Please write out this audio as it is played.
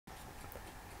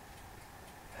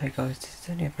Hey guys, this is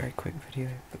only a very quick video,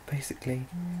 but basically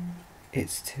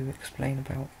it's to explain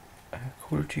about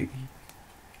Call of Duty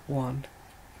 1,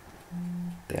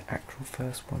 the actual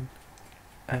first one,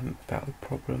 about the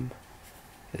problem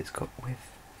that it's got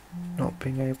with not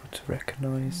being able to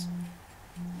recognise,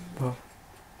 well,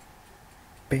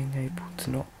 being able to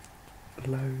not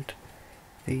load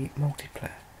the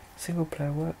multiplayer. Single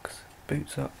player works,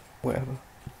 boots up, whatever.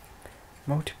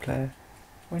 Multiplayer,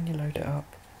 when you load it up,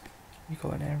 you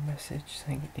got an error message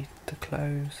saying it needs to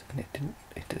close, and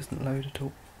it doesn't load at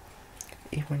all,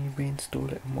 even when you reinstall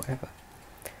it and whatever.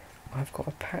 I've got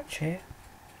a patch here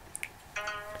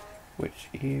which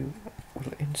you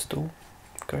will install,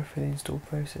 go through the install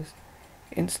process,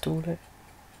 install it,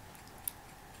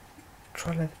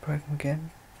 try the program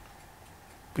again,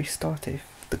 restart it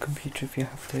the computer if you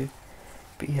have to,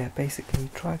 but yeah, basically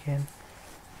try again,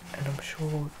 and I'm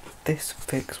sure this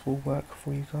fix will work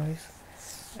for you guys,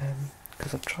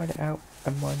 because I've tried it out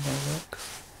and mine now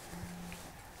works.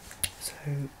 So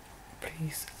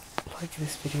please like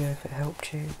this video if it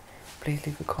helped you, please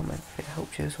leave a comment if it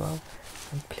helped you as well,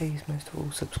 and please most of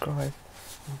all subscribe,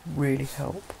 it will really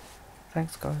help.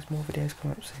 Thanks guys, more videos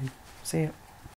coming up soon. See ya.